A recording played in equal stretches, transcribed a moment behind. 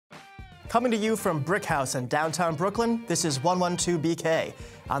Coming to you from Brick House in downtown Brooklyn, this is 112BK.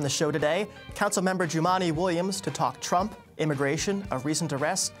 On the show today, Councilmember Jumaane Williams to talk Trump, immigration, a recent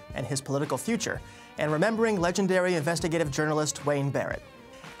arrest, and his political future, and remembering legendary investigative journalist Wayne Barrett.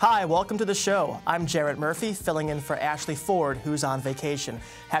 Hi, welcome to the show. I'm Jarrett Murphy, filling in for Ashley Ford, who's on vacation.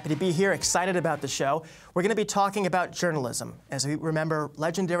 Happy to be here, excited about the show. We're going to be talking about journalism, as we remember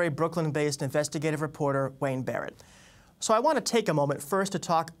legendary Brooklyn-based investigative reporter Wayne Barrett. So I want to take a moment first to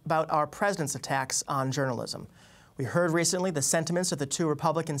talk about our president's attacks on journalism. We heard recently the sentiments of the two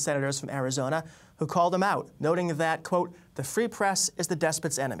Republican senators from Arizona who called him out, noting that, quote, the free press is the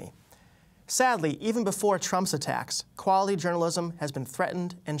despot's enemy. Sadly, even before Trump's attacks, quality journalism has been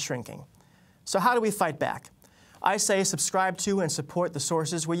threatened and shrinking. So how do we fight back? I say subscribe to and support the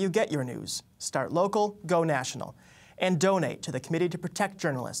sources where you get your news. Start local, go national. And donate to the Committee to Protect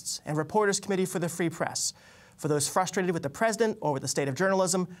Journalists and Reporters Committee for the Free Press. For those frustrated with the president or with the state of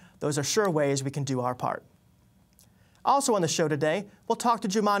journalism, those are sure ways we can do our part. Also on the show today, we'll talk to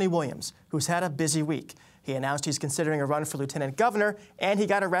Jumaane Williams, who's had a busy week. He announced he's considering a run for lieutenant governor, and he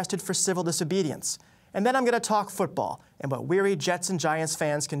got arrested for civil disobedience. And then I'm going to talk football and what weary Jets and Giants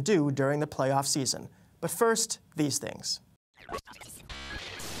fans can do during the playoff season. But first, these things.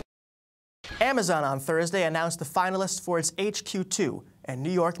 Amazon on Thursday announced the finalists for its HQ2, and New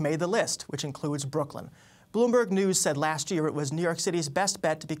York made the list, which includes Brooklyn. Bloomberg News said last year it was New York City's best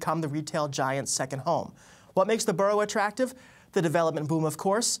bet to become the retail giant's second home. What makes the borough attractive? The development boom, of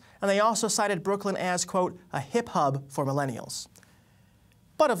course, and they also cited Brooklyn as, quote, a hip hub for millennials.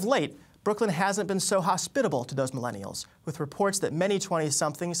 But of late, Brooklyn hasn't been so hospitable to those millennials, with reports that many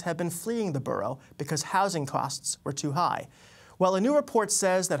 20-somethings have been fleeing the borough because housing costs were too high. Well, a new report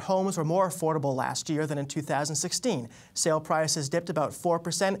says that homes were more affordable last year than in 2016. Sale prices dipped about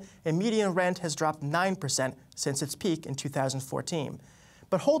 4%, and median rent has dropped 9% since its peak in 2014.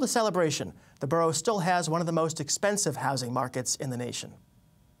 But hold the celebration. The borough still has one of the most expensive housing markets in the nation.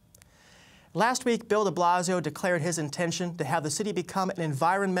 Last week, Bill de Blasio declared his intention to have the city become an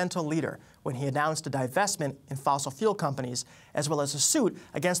environmental leader when he announced a divestment in fossil fuel companies, as well as a suit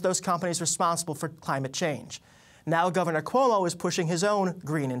against those companies responsible for climate change. Now Governor Cuomo is pushing his own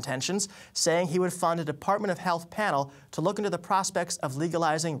green intentions, saying he would fund a Department of Health panel to look into the prospects of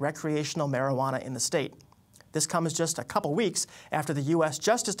legalizing recreational marijuana in the state. This comes just a couple weeks after the U.S.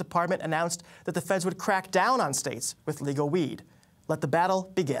 Justice Department announced that the feds would crack down on states with legal weed. Let the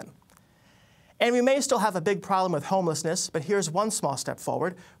battle begin. And we may still have a big problem with homelessness, but here's one small step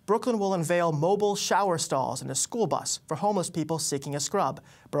forward. Brooklyn will unveil mobile shower stalls and a school bus for homeless people seeking a scrub.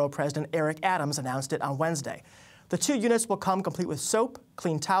 Borough President Eric Adams announced it on Wednesday. The two units will come complete with soap,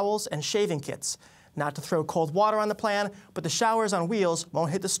 clean towels, and shaving kits. Not to throw cold water on the plan, but the showers on wheels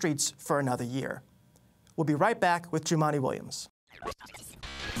won't hit the streets for another year. We'll be right back with Jumaane Williams.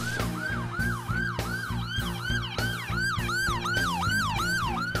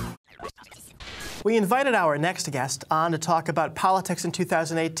 We invited our next guest on to talk about politics in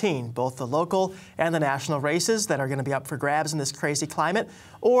 2018, both the local and the national races that are going to be up for grabs in this crazy climate,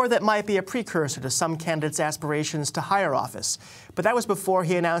 or that might be a precursor to some candidates' aspirations to higher office. But that was before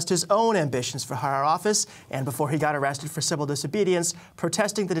he announced his own ambitions for higher office and before he got arrested for civil disobedience,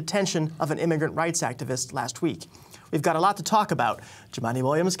 protesting the detention of an immigrant rights activist last week. We've got a lot to talk about. Jumaane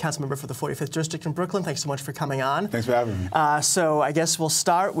Williams, Councilmember for the 45th District in Brooklyn, thanks so much for coming on. Thanks for having me. So I guess we'll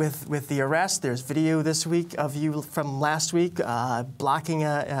start with the arrest. There's video this week of you from last week blocking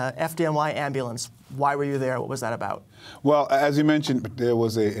a FDNY ambulance. Why were you there? What was that about? Well, as you mentioned, there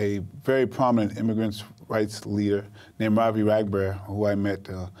was a very prominent immigrants' rights leader named Ravi Ragbir, who I met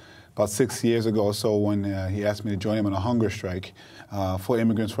about 6 years ago or so when he asked me to join him on a hunger strike for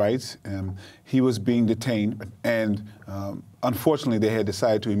immigrants' rights. He was being detained, and unfortunately they had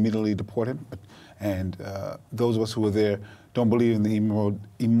decided to immediately deport him. And those of us who were there don't believe in the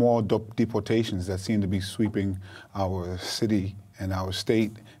immoral deportations that seem to be sweeping our city and our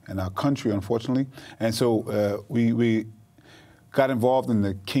state and our country, unfortunately. And so we got involved in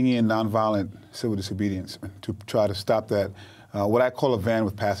the Kingian nonviolent civil disobedience to try to stop that, what I call a van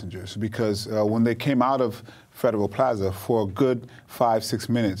with passengers, because when they came out of Federal Plaza for a good 5-6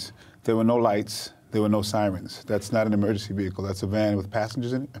 minutes, there were no lights, there were no sirens. That's not an emergency vehicle, that's a van with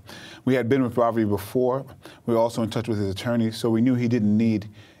passengers in it. We had been with Ravi before. We were also in touch with his attorney, so we knew he didn't need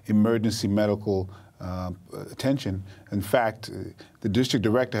emergency medical attention. In fact, the district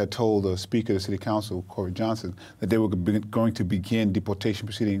director had told the Speaker of the City Council, Corey Johnson, that they were going to begin deportation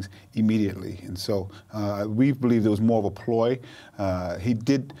proceedings immediately. And so we believe there was more of a ploy.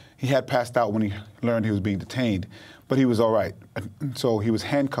 He had passed out when he learned he was being detained, but he was all right. So he was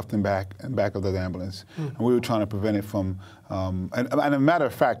handcuffed in back of the ambulance, and we were trying to prevent it from. And a matter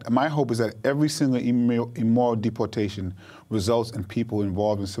of fact, my hope is that every single immoral deportation results in people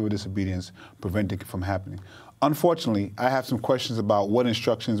involved in civil disobedience preventing it from happening. Unfortunately, I have some questions about what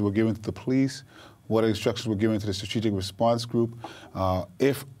instructions were given to the police, what instructions were given to the Strategic Response Group,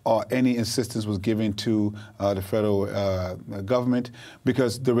 if any assistance was given to the federal government,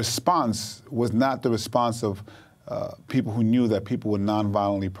 because the response was not the response of people who knew that people were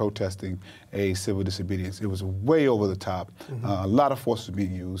nonviolently protesting a civil disobedience. It was way over the top. A lot of force was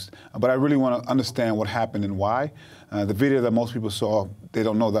being used. But I really want to understand what happened and why. The video that most people saw, they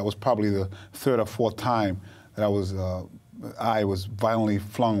don't know, that was probably the third or fourth time that I was violently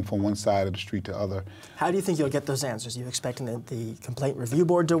flung from one side of the street to the other. How do you think you'll get those answers? Are you expecting the Complaint Review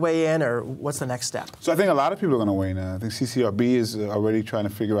Board to weigh in, or what's the next step? So I think a lot of people are going to weigh in. I think CCRB is already trying to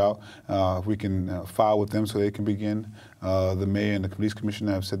figure out if we can file with them so they can begin. The mayor and the police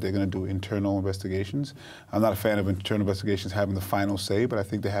commissioner have said they're going to do internal investigations. I'm not a fan of internal investigations having the final say, but I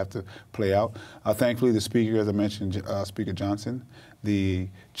think they have to play out. Thankfully, the speaker, as I mentioned, Speaker Johnson, the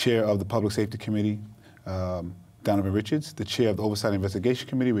chair of the Public Safety Committee, Donovan Richards, the chair of the Oversight and Investigation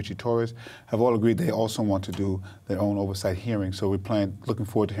Committee, Richie Torres, have all agreed they also want to do their own oversight hearing. So we're looking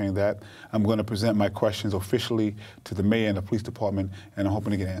forward to hearing that. I'm going to present my questions officially to the mayor and the police department, and I'm hoping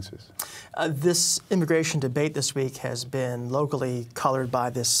to get answers. This immigration debate this week has been locally colored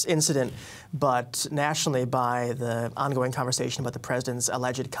by this incident, but nationally by the ongoing conversation about the president's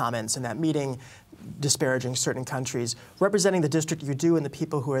alleged comments in that meeting, disparaging certain countries. Representing the district you do and the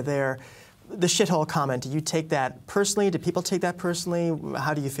people who are there, the shithole comment, do you take that personally? Do people take that personally?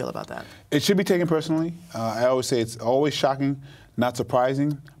 How do you feel about that? It should be taken personally. I always say it's always shocking, not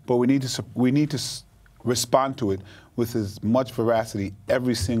surprising, but we need to respond to it with as much veracity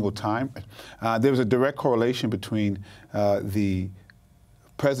every single time. There was a direct correlation between the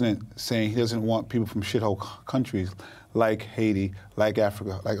president saying he doesn't want people from shithole countries like Haiti, like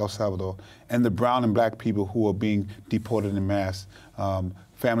Africa, like El Salvador, and the brown and black people who are being deported en masse.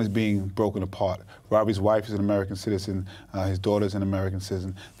 Families being broken apart. Ravi's wife is an American citizen. His daughter is an American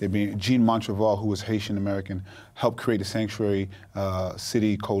citizen. Jean Montreval, who was Haitian-American, helped create the Sanctuary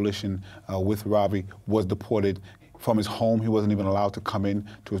City Coalition with Ravi, was deported from his home. He wasn't even allowed to come in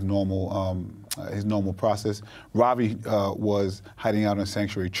to his normal process. Ravi was hiding out in a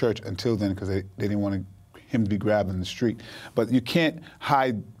sanctuary church until then because they didn't want him to be grabbed in the street. But you can't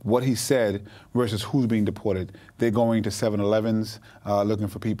hide what he said versus who's being deported. They're going to 7-Elevens looking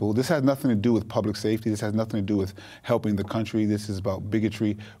for people. This has nothing to do with public safety. This has nothing to do with helping the country. This is about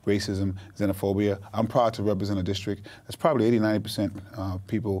bigotry, racism, xenophobia. I'm proud to represent a district that's probably 80–90%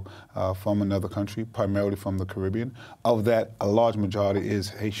 people from another country, primarily from the Caribbean. Of that, a large majority is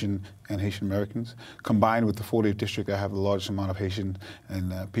Haitian and Haitian Americans. Combined with the 40th district, I have the largest amount of Haitian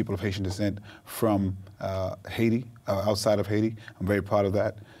and people of Haitian descent from Haiti, outside of Haiti. I'm very proud of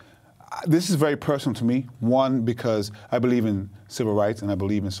that. This is very personal to me. One, because I believe in civil rights and I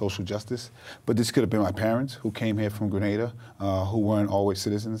believe in social justice. But this could have been my parents who came here from Grenada, who weren't always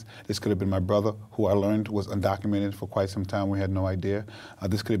citizens. This could have been my brother, who I learned was undocumented for quite some time. We had no idea.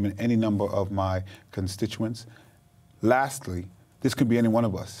 This could have been any number of my constituents. Lastly, this could be any one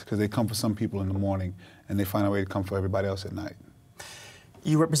of us, because they come for some people in the morning and they find a way to come for everybody else at night.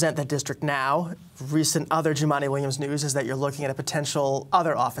 You represent that district now. Recent other Jumaane Williams news is that you're looking at a potential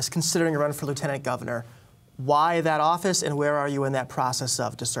other office, considering a run for lieutenant governor. Why that office, and where are you in that process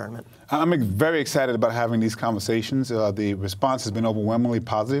of discernment? I'm very excited about having these conversations. The response has been overwhelmingly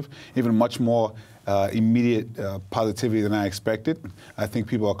positive, even much more immediate positivity than I expected. I think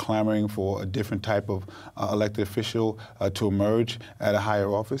people are clamoring for a different type of elected official to emerge at a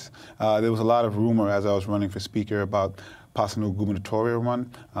higher office. There was a lot of rumor as I was running for speaker about possible gubernatorial run.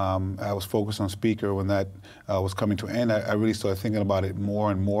 I was focused on speaker when that was coming to an end. I really started thinking about it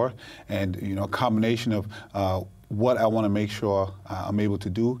more and more, and a combination of what I want to make sure I'm able to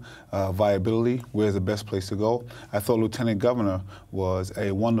do, viability, where's the best place to go. I thought lieutenant governor was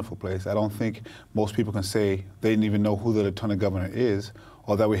a wonderful place. I don't think most people can say they didn't even know who the lieutenant governor is,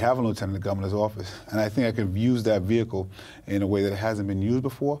 or that we have a lieutenant governor's office. And I think I can use that vehicle in a way that hasn't been used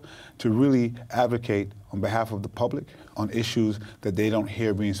before to really advocate on behalf of the public on issues that they don't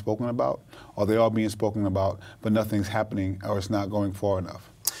hear being spoken about, or they are being spoken about, but nothing's happening or it's not going far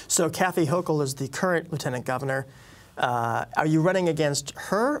enough. So Kathy Hochul is the current lieutenant governor. Are you running against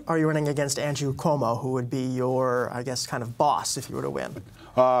her, or are you running against Andrew Cuomo, who would be your, I guess, kind of boss if you were to win?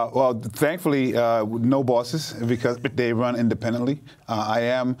 Well, thankfully, no bosses because they run independently. I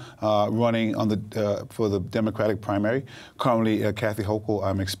am running on for the Democratic primary. Currently, Kathy Hochul,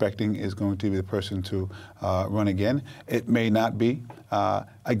 I'm expecting, is going to be the person to run again. It may not be.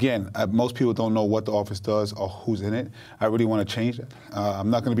 Again, most people don't know what the office does or who's in it. I really want to change that. I'm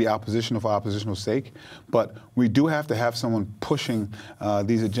not going to be oppositional for oppositional's sake, but we do have to have someone pushing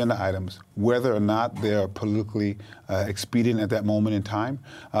these agenda items, whether or not they're politically expedient at that moment in time.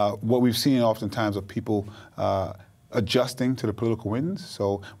 What we've seen oftentimes are people adjusting to the political winds.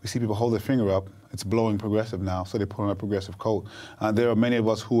 So we see people hold their finger up. It's blowing progressive now, so they put on a progressive coat. There are many of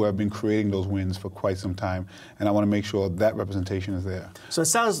us who have been creating those wins for quite some time, and I want to make sure that representation is there. So it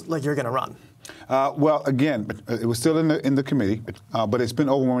sounds like you're going to run. Well, again, it was still in the committee, but it's been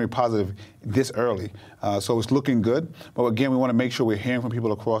overwhelmingly positive this early. So it's looking good. But again, we want to make sure we're hearing from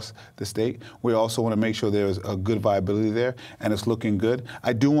people across the state. We also want to make sure there's a good viability there, and it's looking good.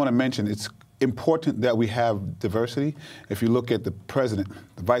 I do want to mention it's important that we have diversity. If you look at the president,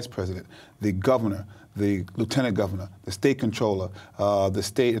 the vice president, the governor, the lieutenant governor, the state controller, the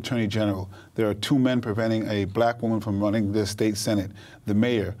state attorney general, there are 2 men preventing a black woman from running the state senate, the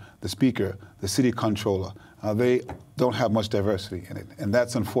mayor, the speaker, the city controller. They don't have much diversity in it, and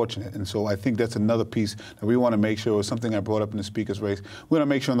that's unfortunate. And so I think that's another piece that we want to make sure, is something I brought up in the speaker's race. We want to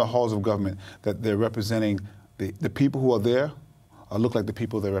make sure in the halls of government that they're representing the people who are there, look like the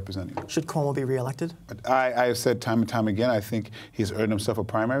people they're representing. Should Cuomo be reelected? I have said time and time again, I think he's earned himself a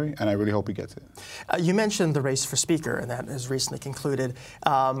primary, and I really hope he gets it. You mentioned the race for Speaker, and that has recently concluded.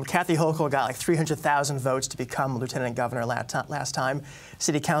 Kathy Hochul got like 300,000 votes to become lieutenant governor last time.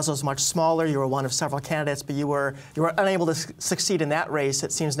 City Council is much smaller. You were one of several candidates, but you were unable to succeed in that race.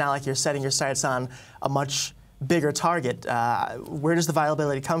 It seems now like you're setting your sights on a much bigger target. Where does the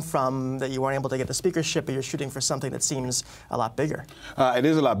viability come from that you weren't able to get the speakership, but you're shooting for something that seems a lot bigger? It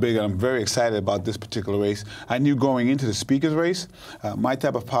is a lot bigger. I'm very excited about this particular race. I knew going into the speaker's race, my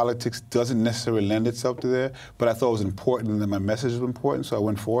type of politics doesn't necessarily lend itself to there, but I thought it was important and that my message was important, so I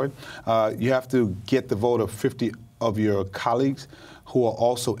went forward. You have to get the vote of 50 of your colleagues who are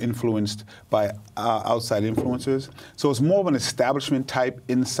also influenced by outside influencers. So it's more of an establishment type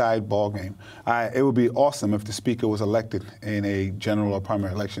inside ballgame. It would be awesome if the speaker was elected in a general or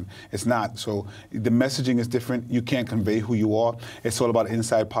primary election. It's not. So the messaging is different. You can't convey who you are. It's all about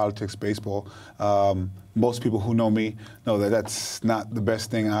inside politics, baseball. Most people who know me know that that's not the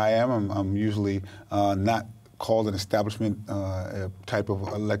best thing I am. I'm usually not called an establishment type of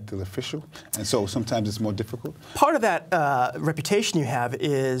elected official, and so sometimes it's more difficult. Part of that reputation you have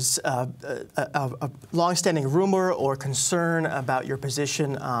is a long-standing rumor or concern about your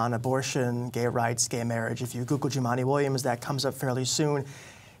position on abortion, gay rights, gay marriage. If you Google Jumaane Williams, that comes up fairly soon.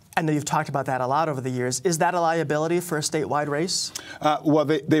 I know you've talked about that a lot over the years. Is that a liability for a statewide race? Well,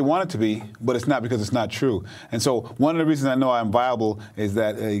 they want it to be, but it's not because it's not true. And so one of the reasons I know I'm viable is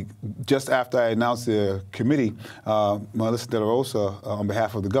that just after I announced the committee, Melissa De La Rosa, on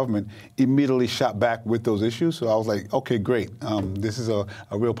behalf of the government, immediately shot back with those issues. So I was like, okay, great. This is a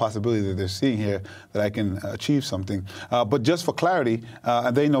real possibility that they're seeing here that I can achieve something. But just for clarity,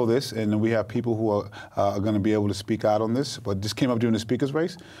 and they know this, and we have people who are going to be able to speak out on this, but this came up during the speaker's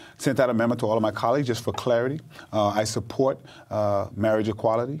race. Sent out a memo to all of my colleagues just for clarity. I support marriage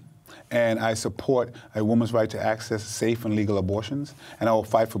equality, and I support a woman's right to access safe and legal abortions, and I will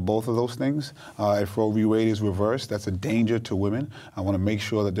fight for both of those things. If Roe v. Wade is reversed, that's a danger to women. I want to make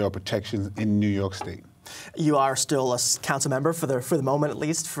sure that there are protections in New York State. You are still a council member, for the moment at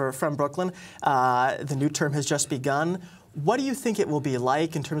least, from Brooklyn. The new term has just begun. What do you think it will be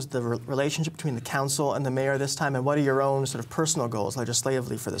like in terms of the relationship between the council and the mayor this time, and what are your own sort of personal goals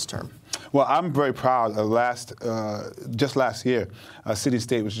legislatively for this term? Well, I'm very proud. Just last year, City and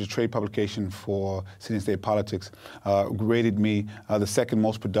State, which is a trade publication for City and State politics, rated me the second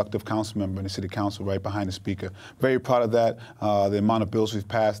most productive council member in the City Council, right behind the Speaker. Very proud of that. The amount of bills we've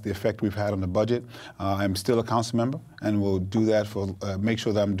passed, the effect we've had on the budget. I'm still a council member, and we'll do that for make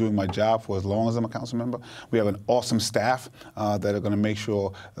sure that I'm doing my job for as long as I'm a council member. We have an awesome staff that are going to make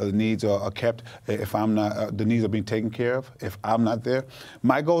sure the needs are kept. If I'm not, the needs are being taken care of. If I'm not there,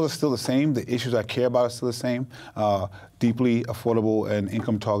 my goals are still the same. The issues I care about are still the same. deeply affordable and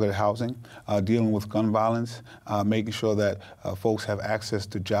income-targeted housing, dealing with gun violence, making sure that folks have access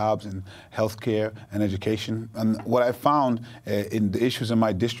to jobs and health care and education. And what I found in the issues in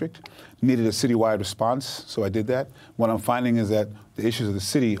my district needed a citywide response, so I did that. What I'm finding is that the issues of the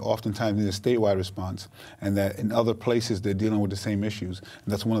city oftentimes need a statewide response, and that in other places they're dealing with the same issues.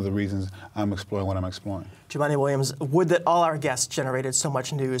 And that's one of the reasons I'm exploring what I'm exploring. Jumaane Williams, would that all our guests generated so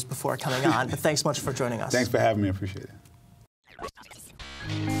much news before coming on, but thanks much for joining us. Thanks for having me, I appreciate it.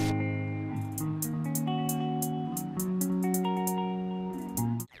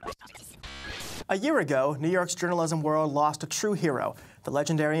 A year ago, New York's journalism world lost a true hero, the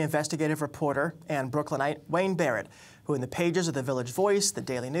legendary investigative reporter and Brooklynite Wayne Barrett, who in the pages of the Village Voice, the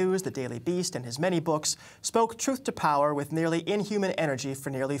Daily News, the Daily Beast, and his many books, spoke truth to power with nearly inhuman energy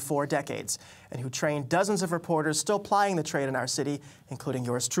for nearly 4 decades, and who trained dozens of reporters still plying the trade in our city, including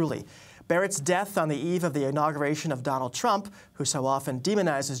yours truly. Barrett's death on the eve of the inauguration of Donald Trump, who so often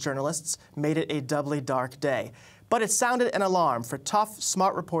demonizes journalists, made it a doubly dark day. But it sounded an alarm for tough,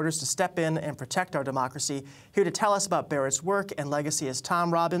 smart reporters to step in and protect our democracy. Here to tell us about Barrett's work and legacy is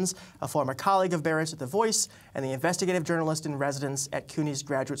Tom Robbins, a former colleague of Barrett's at The Voice and the investigative journalist in residence at CUNY's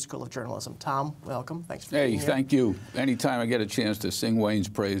Graduate School of Journalism. Tom, welcome. Thanks for being here. Hey, thank you. Anytime I get a chance to sing Wayne's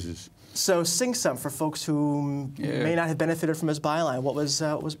praises. So sing some for folks who may not have benefited from his byline. What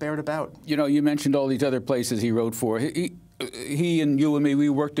was Barrett about? You know, you mentioned all these other places he wrote for. He and you and me, we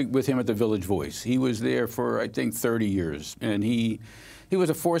worked with him at the Village Voice. He was there for, I think, 30 years, and he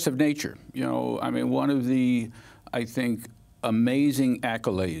was a force of nature. You know, I mean, one of the, I think, amazing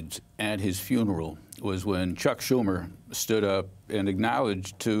accolades at his funeral was when Chuck Schumer stood up and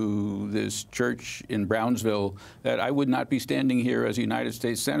acknowledged to this church in Brownsville that I would not be standing here as a United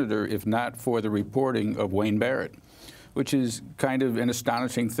States Senator if not for the reporting of Wayne Barrett, which is kind of an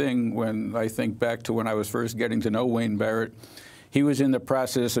astonishing thing when I think back to when I was first getting to know Wayne Barrett. He was in the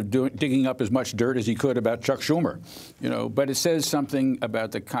process of digging up as much dirt as he could about Chuck Schumer, you know. But it says something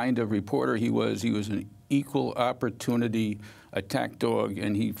about the kind of reporter he was. He was an equal opportunity attack dog,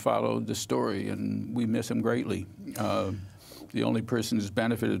 and he followed the story, and we miss him greatly. The only person who's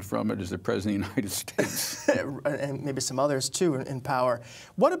benefited from it is the President of the United States. And maybe some others, too, in power.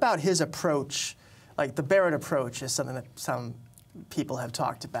 What about his approach? Like the Barrett approach is something that some people have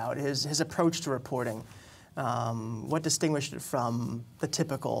talked about, his approach to reporting. What distinguished it from the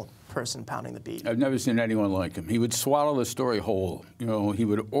typical person pounding the beat? I've never seen anyone like him. He would swallow the story whole. You know, he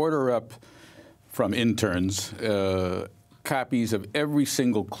would order up from interns copies of every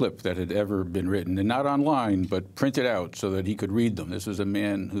single clip that had ever been written, and not online, but printed out so that he could read them. This was a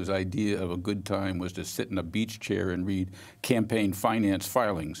man whose idea of a good time was to sit in a beach chair and read campaign finance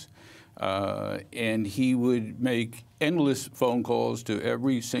filings. And he would make endless phone calls to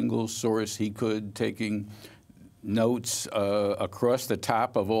every single source he could, taking notes across the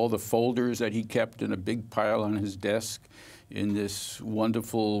top of all the folders that he kept in a big pile on his desk in this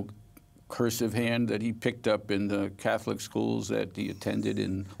wonderful cursive hand that he picked up in the Catholic schools that he attended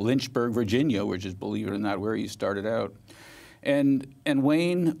in Lynchburg, Virginia, which is, believe it or not, where he started out. And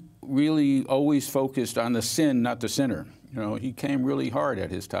Wayne really always focused on the sin, not the sinner. You know, he came really hard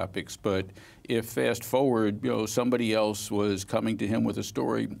at his topics, but if fast forward, you know, somebody else was coming to him with a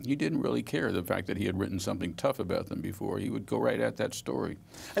story, he didn't really care the fact that he had written something tough about them before. He would go right at that story.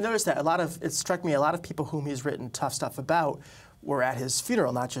 I noticed that it struck me a lot of people whom he's written tough stuff about were at his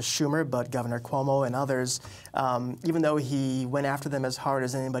funeral, not just Schumer, but Governor Cuomo and others. Even though he went after them as hard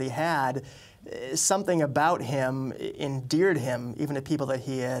as anybody had, something about him endeared him even to people that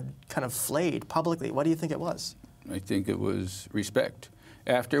he had kind of flayed publicly. What do you think it was? I think it was respect.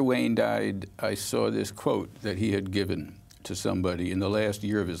 After Wayne died, I saw this quote that he had given to somebody in the last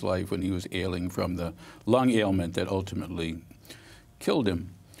year of his life when he was ailing from the lung ailment that ultimately killed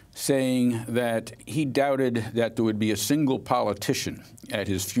him, saying that he doubted that there would be a single politician at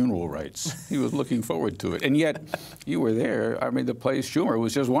his funeral rites. He was looking forward to it. And yet, you were there. I mean, the place, Schumer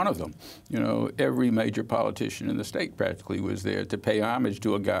was just one of them. You know, every major politician in the state practically was there to pay homage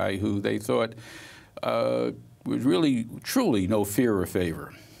to a guy who they thought was really, truly no fear or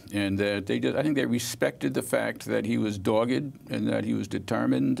favor. And that I think they respected the fact that he was dogged and that he was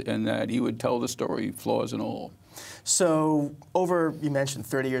determined and that he would tell the story, flaws and all. So you mentioned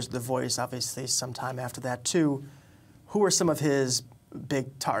 30 years at The Voice, obviously some time after that too. Who were some of his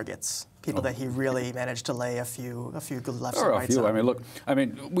big targets? People that he really managed to lay a few good lefts and rights on? I mean, look, I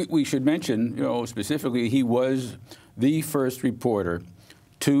mean, we should mention, you know, specifically, he was the first reporter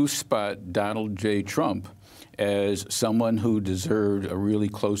to spot Donald J. Trump as someone who deserved a really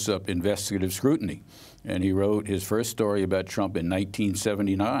close-up investigative scrutiny. And he wrote his first story about Trump in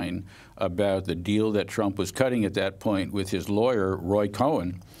 1979 about the deal that Trump was cutting at that point with his lawyer, Roy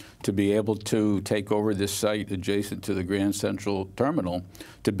Cohn, to be able to take over this site adjacent to the Grand Central Terminal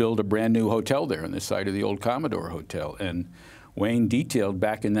to build a brand new hotel there on the site of the old Commodore Hotel. And Wayne detailed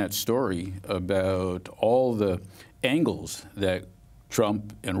back in that story about all the angles that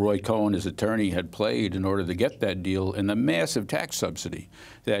Trump and Roy Cohn, his attorney, had played in order to get that deal, and the massive tax subsidy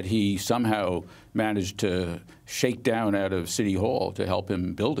that he somehow managed to shake down out of City Hall to help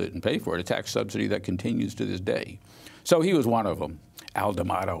him build it and pay for it, a tax subsidy that continues to this day. So he was one of them. Al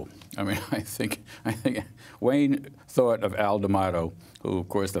D'Amato. I mean, I think Wayne thought of Al D'Amato, who, of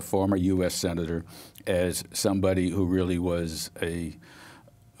course, the former U.S. Senator, as somebody who really was a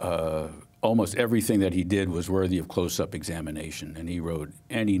almost everything that he did was worthy of close-up examination, and he wrote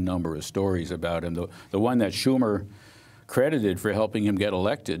any number of stories about him. The one that Schumer credited for helping him get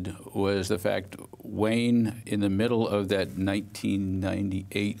elected was the fact Wayne, in the middle of that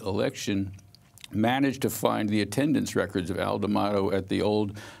 1998 election, managed to find the attendance records of Al D'Amato at the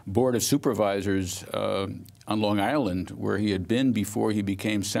old Board of Supervisors on Long Island, where he had been before he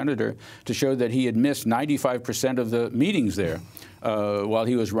became senator, to show that he had missed 95% of the meetings there while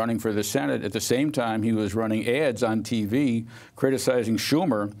he was running for the Senate. At the same time, he was running ads on TV criticizing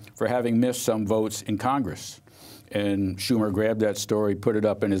Schumer for having missed some votes in Congress. And Schumer grabbed that story, put it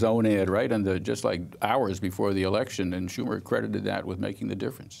up in his own ad right on just like hours before the election, and Schumer credited that with making the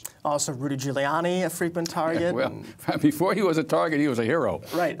difference. Also, Rudy Giuliani, a frequent target. Yeah, well, before he was a target, he was a hero.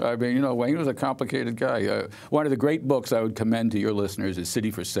 Right. I mean, you know, Wayne was a complicated guy. One of the great books I would commend to your listeners is City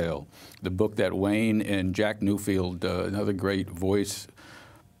for Sale, the book that Wayne and Jack Newfield, another great voice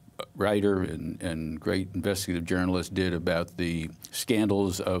writer and great investigative journalist, did about the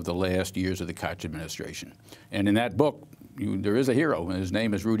scandals of the last years of the Koch administration. And in that book, there is a hero, and his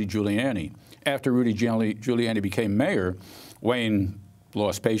name is Rudy Giuliani. After Rudy Giuliani became mayor, Wayne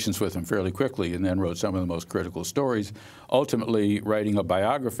lost patience with him fairly quickly and then wrote some of the most critical stories, ultimately writing a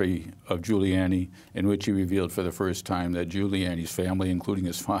biography of Giuliani in which he revealed for the first time that Giuliani's family, including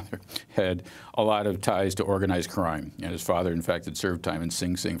his father, had a lot of ties to organized crime. And his father, in fact, had served time in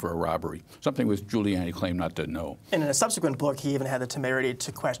Sing Sing for a robbery, something which Giuliani claimed not to know. And in a subsequent book, he even had the temerity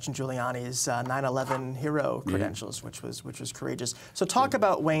to question Giuliani's 9/11 hero credentials, which was courageous. So talk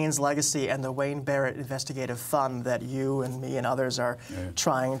about Wayne's legacy and the Wayne Barrett Investigative Fund that you and me and others are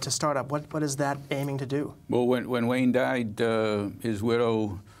trying to start up. What is that aiming to do? Well, when Wayne died, his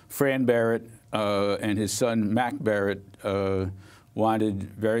widow, Fran Barrett, and his son, Mac Barrett, wanted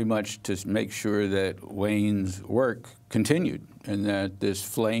very much to make sure that Wayne's work continued and that this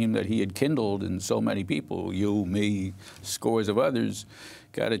flame that he had kindled in so many people, you, me, scores of others,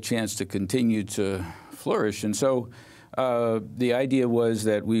 got a chance to continue to flourish. And so the idea was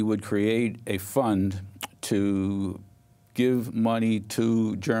that we would create a fund to give money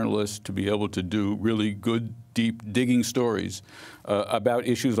to journalists to be able to do really good, deep, digging stories about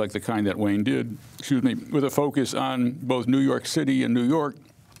issues like the kind that Wayne did, with a focus on both New York City and New York,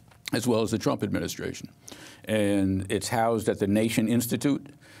 as well as the Trump administration. And it's housed at the Nation Institute,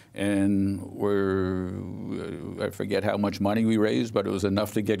 and I forget how much money we raised, but it was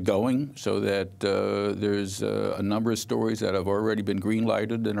enough to get going, so that there's a number of stories that have already been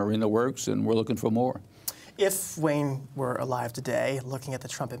green-lighted and are in the works, and we're looking for more. If Wayne were alive today, looking at the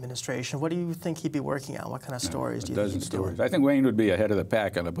Trump administration, what do you think he'd be working on? What kind of stories do you think he'd be doing? I think Wayne would be ahead of the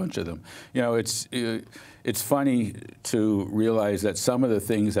pack on a bunch of them. You know, it's funny to realize that some of the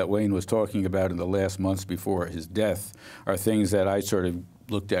things that Wayne was talking about in the last months before his death are things that I sort of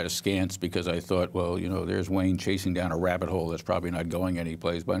looked at askance because I thought, well, you know, there's Wayne chasing down a rabbit hole that's probably not going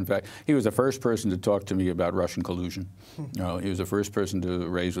anyplace. But in fact, he was the first person to talk to me about Russian collusion. You know, he was the first person to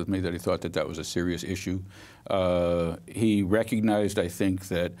raise with me that he thought that that was a serious issue. He recognized, I think,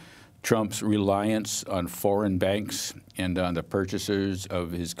 that Trump's reliance on foreign banks and on the purchasers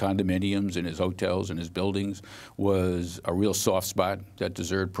of his condominiums and his hotels and his buildings was a real soft spot that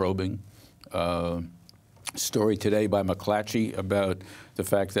deserved probing. Story today by McClatchy about the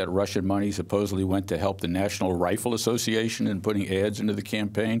fact that Russian money supposedly went to help the National Rifle Association in putting ads into the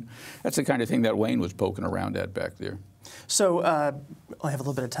campaign. That's the kind of thing that Wayne was poking around at back there. So I have a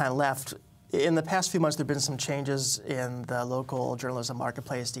little bit of time left. In the past few months, there have been some changes in the local journalism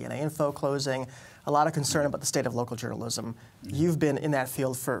marketplace, DNA Info closing, a lot of concern about the state of local journalism. You've been in that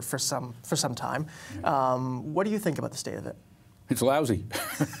field for some time. What do you think about the state of it? It's lousy.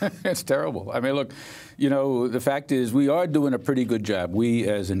 It's terrible. I mean, look, you know, the fact is we are doing a pretty good job, we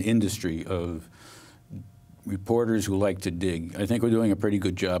as an industry, of reporters who like to dig. I think we're doing a pretty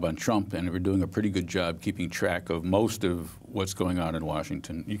good job on Trump, and we're doing a pretty good job keeping track of most of what's going on in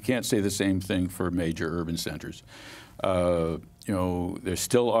Washington. You can't say the same thing for major urban centers. You know, there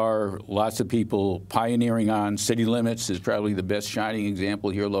still are lots of people pioneering on city limits is probably the best shining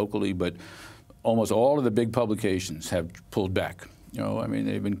example here locally, but almost all of the big publications have pulled back. You know, I mean,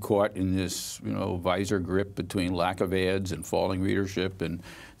 they've been caught in this, you know, visor grip between lack of ads and falling readership, and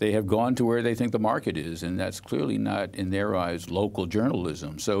they have gone to where they think the market is, and that's clearly not, in their eyes, local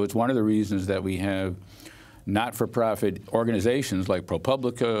journalism. So it's one of the reasons that we have not-for-profit organizations like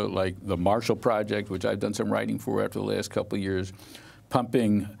ProPublica, like the Marshall Project, which I've done some writing for after the last couple of years,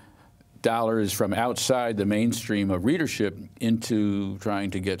 pumping dollars from outside the mainstream of readership into trying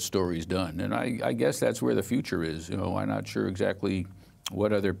to get stories done. And I guess that's where the future is. You know, I'm not sure exactly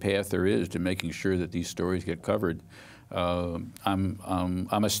what other path there is to making sure that these stories get covered. I'm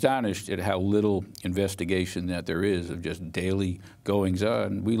astonished at how little investigation that there is of just daily goings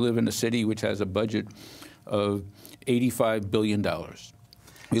on. We live in a city which has a budget of $85 billion.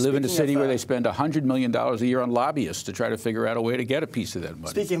 We live in a city where they spend $100 million a year on lobbyists to try to figure out a way to get a piece of that money.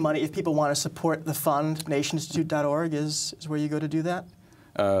 Speaking of money, if people want to support the fund, nationinstitute.org is where you go to do that?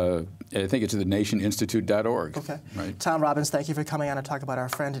 I think it's the nationinstitute.org. Okay. Right. Tom Robbins, thank you for coming on to talk about our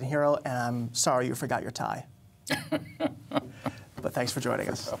friend and hero, and I'm sorry you forgot your tie. But thanks for joining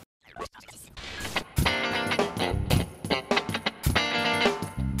us.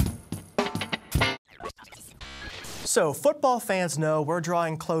 So, football fans know we're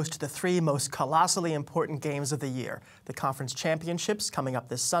drawing close to the three most colossally important games of the year: the conference championships coming up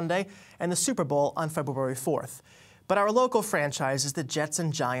this Sunday and the Super Bowl on February 4th. But our local franchises, the Jets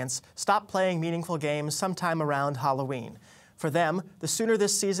and Giants, stop playing meaningful games sometime around Halloween. For them, the sooner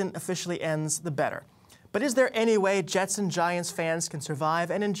this season officially ends, the better. But is there any way Jets and Giants fans can survive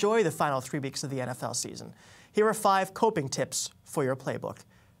and enjoy the final 3 weeks of the NFL season? Here are 5 coping tips for your playbook.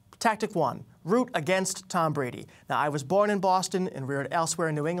 Tactic 1, root against Tom Brady. Now, I was born in Boston and reared elsewhere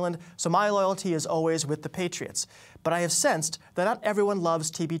in New England, so my loyalty is always with the Patriots. But I have sensed that not everyone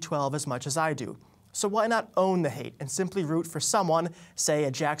loves TB12 as much as I do. So why not own the hate and simply root for someone, say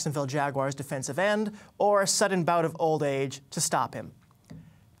a Jacksonville Jaguars defensive end, or a sudden bout of old age to stop him?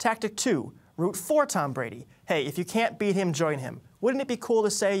 Tactic 2, root for Tom Brady. Hey, if you can't beat him, join him. Wouldn't it be cool to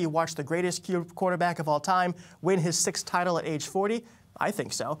say you watched the greatest quarterback of all time win his 6th title at age 40? I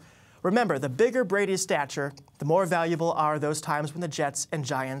think so. Remember, the bigger Brady's stature, the more valuable are those times when the Jets and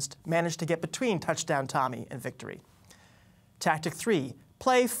Giants managed to get between touchdown Tommy and victory. Tactic 3,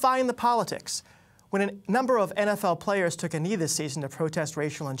 play Find the Politics. When a number of NFL players took a knee this season to protest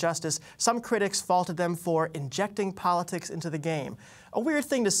racial injustice, some critics faulted them for injecting politics into the game. A weird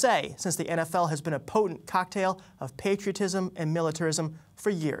thing to say, since the NFL has been a potent cocktail of patriotism and militarism for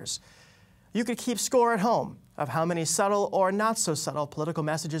years. You could keep score at home of how many subtle or not so subtle political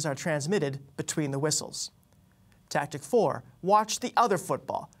messages are transmitted between the whistles. Tactic 4, watch the other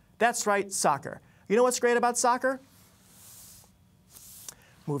football. That's right, soccer. You know what's great about soccer?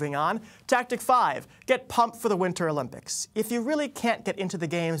 Moving on, Tactic 5, get pumped for the Winter Olympics. If you really can't get into the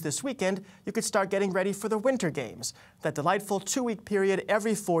games this weekend, you could start getting ready for the Winter Games, that delightful 2-week period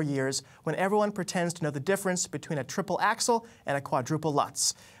every 4 years when everyone pretends to know the difference between a triple axel and a quadruple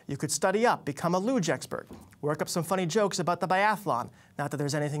Lutz. You could study up, become a luge expert, work up some funny jokes about the biathlon, not that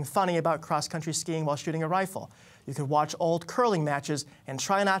there's anything funny about cross-country skiing while shooting a rifle. You could watch old curling matches and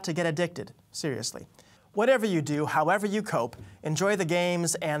try not to get addicted, seriously. Whatever you do, however you cope, enjoy the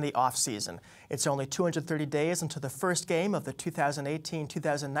games and the off-season. It's only 230 days until the first game of the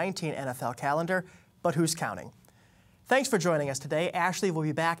 2018-2019 NFL calendar, but who's counting? Thanks for joining us today. Ashley will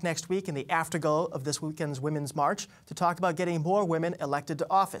be back next week in the afterglow of this weekend's Women's March to talk about getting more women elected to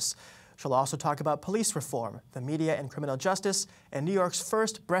office. She'll also talk about police reform, the media and criminal justice, and New York's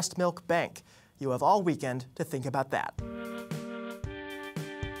first breast milk bank. You have all weekend to think about that.